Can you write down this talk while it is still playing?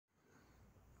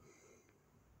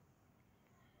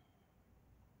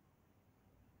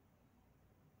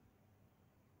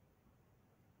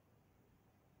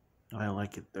I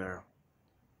like it there.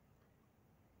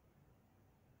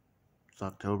 It's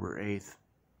October 8th.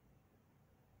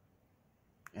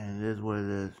 And it is what it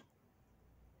is.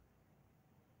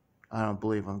 I don't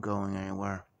believe I'm going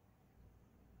anywhere.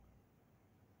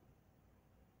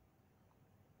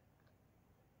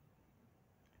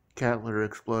 Cat litter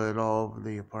exploded all over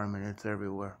the apartment. It's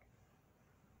everywhere.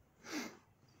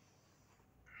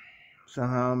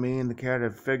 Somehow me and the cat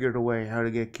have figured a way how to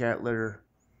get cat litter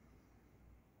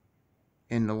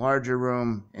in the larger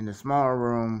room, in the smaller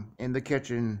room, in the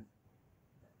kitchen,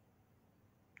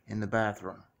 in the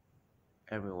bathroom,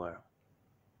 everywhere.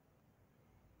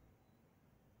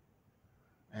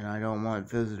 And I don't want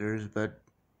visitors, but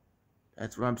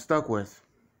that's what I'm stuck with.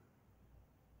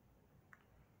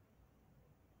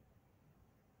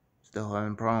 Still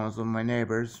having problems with my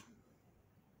neighbors.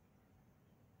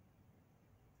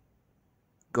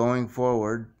 Going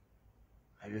forward,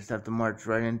 I just have to march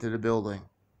right into the building.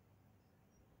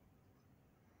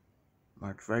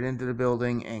 March right into the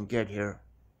building and get here.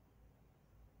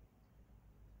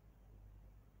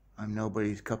 I'm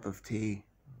nobody's cup of tea.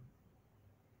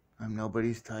 I'm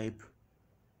nobody's type.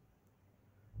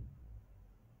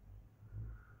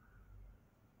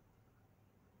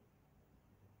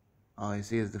 All I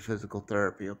see is the physical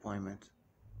therapy appointment.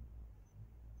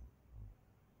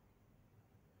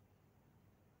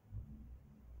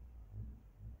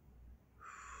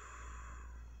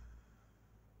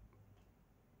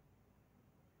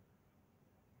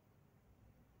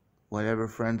 Whatever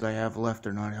friends I have left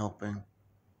are not helping.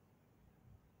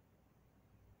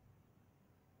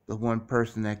 The one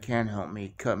person that can help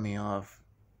me cut me off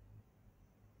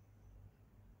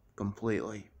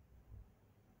completely.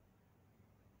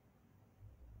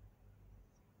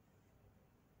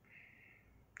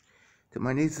 To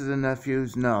my nieces and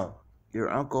nephews, no. Your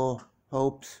uncle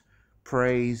hopes,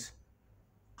 prays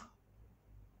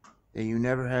that you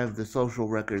never have the social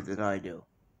record that I do.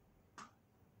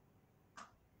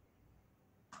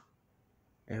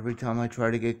 Every time I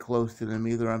try to get close to them,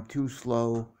 either I'm too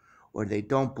slow or they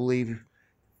don't believe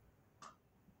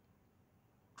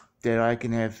that I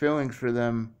can have feelings for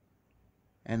them,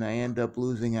 and I end up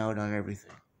losing out on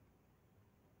everything.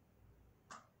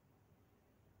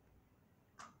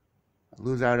 I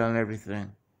lose out on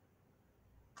everything.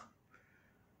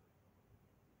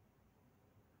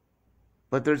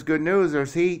 But there's good news.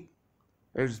 There's heat.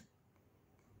 There's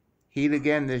heat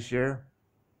again this year.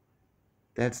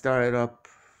 That started up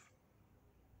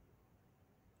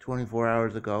 24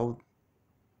 hours ago.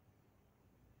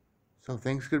 So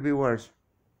things could be worse.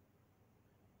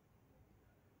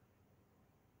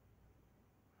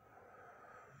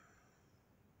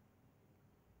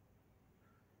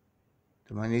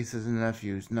 To my nieces and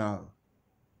nephews, no.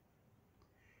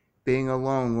 Being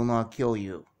alone will not kill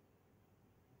you.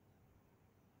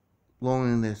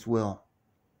 Loneliness will.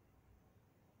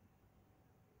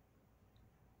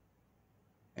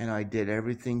 And I did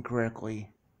everything correctly,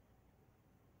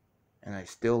 and I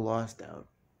still lost out.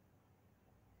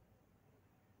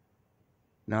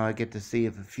 Now I get to see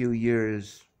if a few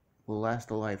years will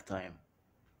last a lifetime.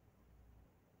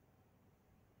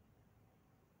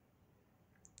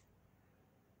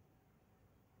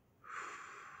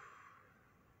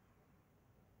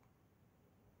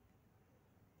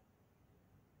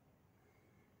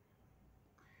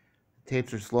 The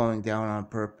tapes are slowing down on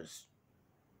purpose.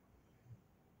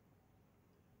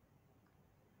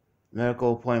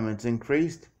 Medical appointments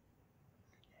increased,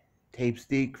 tapes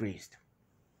decreased.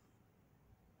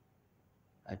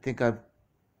 I think I've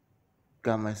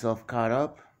got myself caught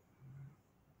up,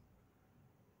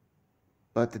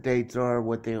 but the dates are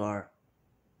what they are.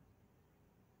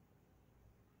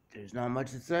 There's not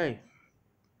much to say.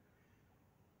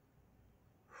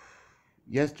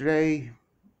 Yesterday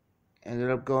ended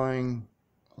up going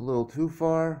a little too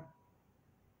far,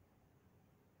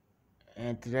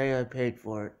 and today I paid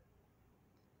for it,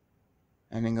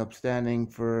 ending up standing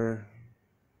for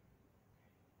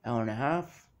an hour and a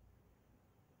half,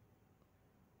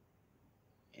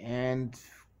 and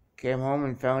came home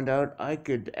and found out I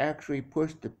could actually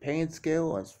push the pain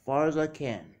scale as far as I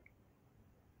can.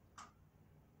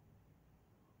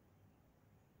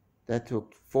 That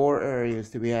took 4 areas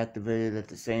to be activated at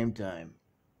the same time.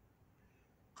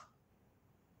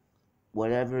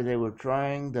 Whatever they were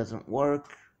trying doesn't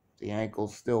work. The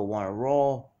ankles still want to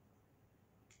roll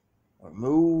or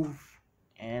move,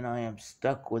 and I am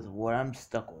stuck with what I'm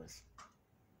stuck with.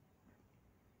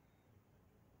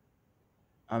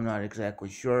 I'm not exactly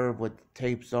sure what the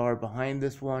tapes are behind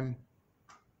this one.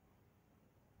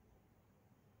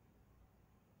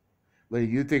 But if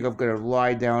you think I'm going to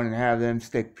lie down and have them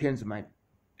stick pins in my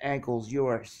ankles, you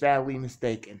are sadly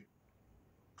mistaken.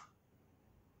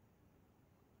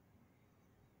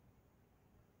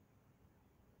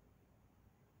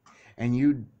 and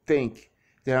you think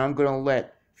that I'm going to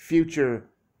let future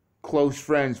close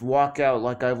friends walk out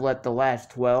like I've let the last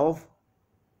 12?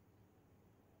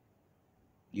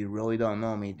 You really don't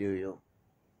know me, do you?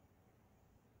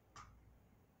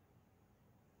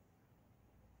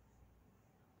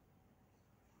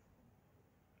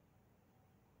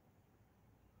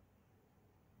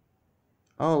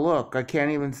 Oh, look, I can't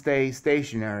even stay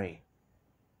stationary.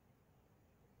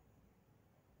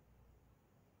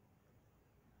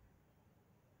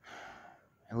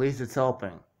 At least it's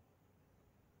helping.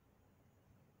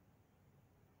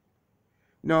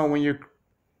 No, when your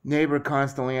neighbor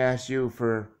constantly asks you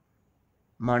for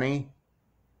money,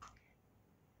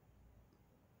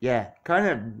 yeah, kind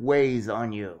of weighs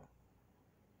on you.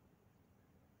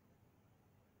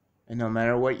 And no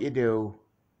matter what you do,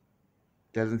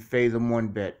 doesn't faze them one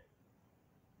bit.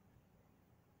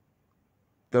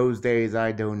 Those days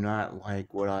I do not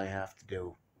like what I have to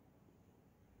do.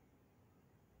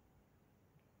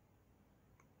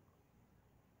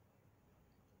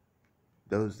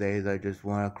 Those days I just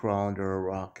want to crawl under a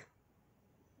rock.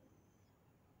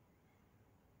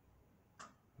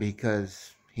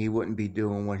 Because he wouldn't be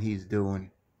doing what he's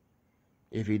doing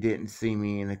if he didn't see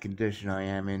me in the condition I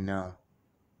am in now.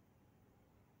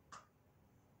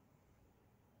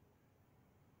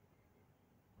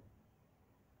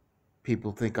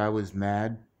 People think I was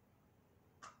mad.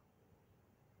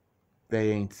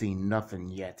 They ain't seen nothing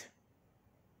yet.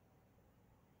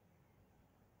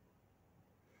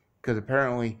 Because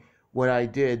apparently what I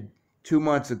did 2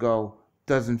 months ago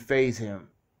doesn't faze him.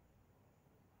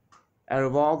 Out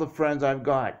of all the friends I've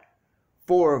got,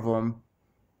 4 of them,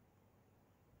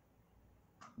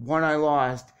 one I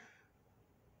lost,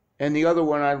 and the other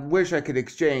one I wish I could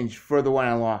exchange for the one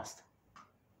I lost.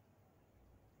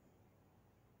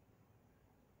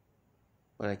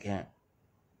 But I can't.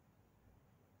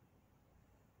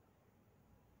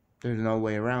 There's no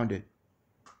way around it.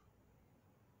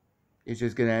 It's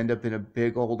just going to end up in a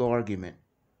big old argument.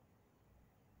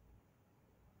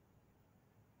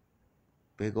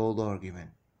 Big old argument.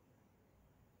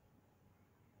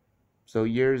 So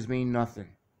years mean nothing.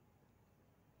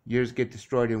 Years get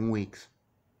destroyed in weeks.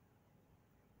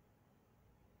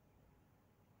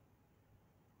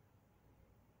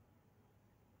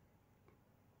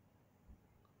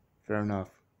 Fair enough.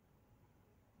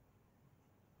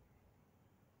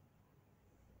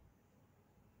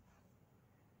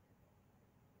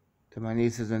 To my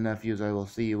nieces and nephews, I will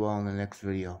see you all in the next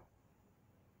video.